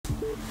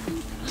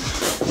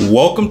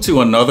Welcome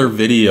to another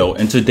video,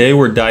 and today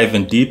we're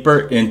diving deeper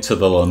into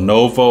the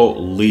Lenovo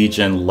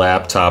Legion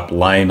laptop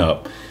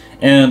lineup.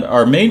 And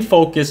our main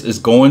focus is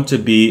going to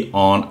be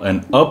on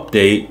an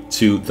update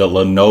to the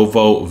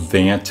Lenovo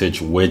Vantage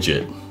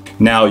Widget.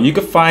 Now, you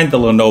can find the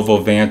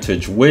Lenovo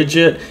Vantage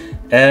Widget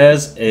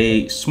as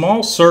a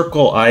small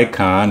circle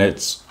icon.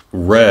 It's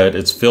red,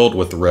 it's filled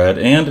with red,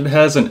 and it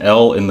has an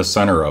L in the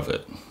center of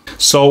it.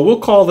 So we'll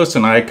call this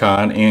an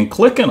icon, and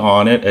clicking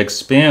on it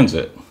expands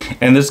it.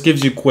 And this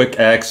gives you quick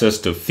access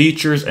to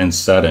features and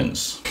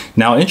settings.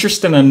 Now,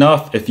 interesting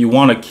enough, if you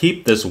want to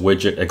keep this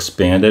widget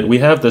expanded, we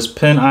have this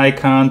pin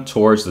icon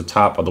towards the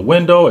top of the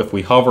window. If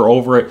we hover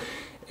over it,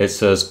 it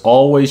says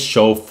always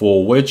show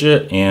full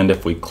widget. And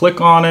if we click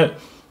on it,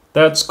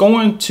 that's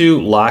going to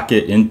lock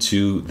it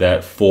into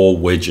that full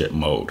widget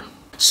mode.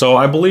 So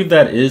I believe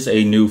that is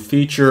a new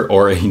feature,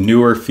 or a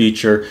newer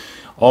feature.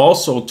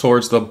 Also,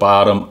 towards the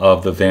bottom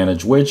of the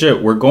Vantage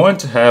widget, we're going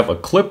to have a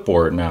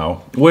clipboard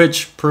now,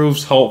 which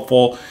proves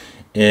helpful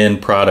in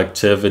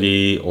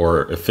productivity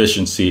or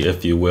efficiency,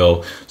 if you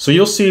will. So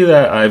you'll see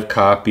that I've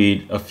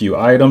copied a few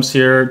items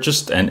here,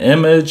 just an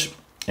image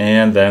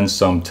and then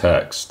some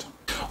text.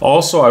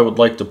 Also, I would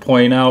like to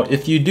point out,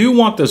 if you do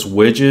want this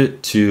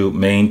widget to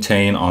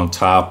maintain on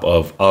top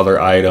of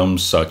other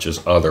items such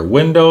as other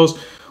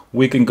windows,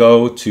 we can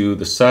go to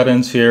the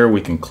settings here, we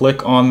can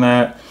click on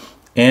that.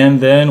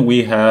 And then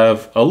we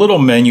have a little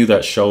menu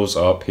that shows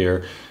up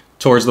here.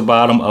 Towards the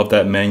bottom of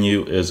that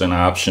menu is an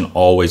option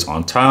always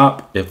on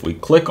top. If we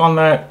click on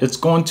that, it's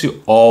going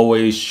to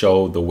always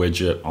show the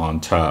widget on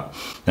top.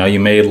 Now, you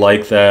may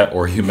like that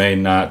or you may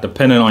not,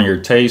 depending on your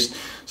taste.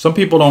 Some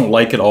people don't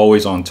like it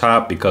always on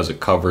top because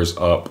it covers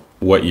up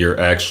what you're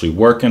actually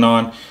working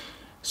on.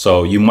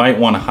 So you might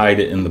want to hide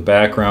it in the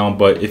background,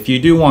 but if you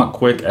do want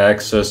quick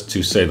access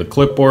to, say, the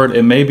clipboard,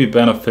 it may be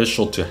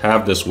beneficial to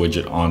have this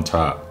widget on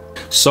top.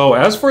 So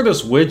as for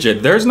this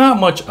widget, there's not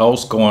much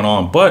else going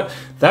on, but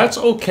that's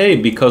okay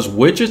because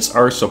widgets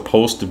are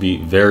supposed to be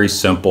very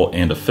simple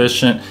and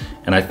efficient.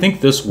 And I think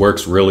this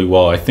works really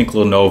well. I think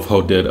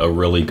Lenovo did a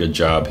really good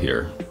job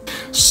here.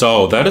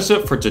 So that is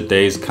it for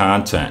today's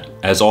content.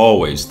 As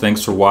always,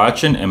 thanks for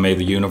watching, and may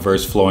the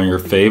universe flow in your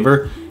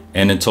favor.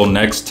 And until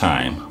next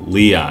time,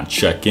 Leon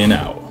checking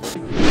out.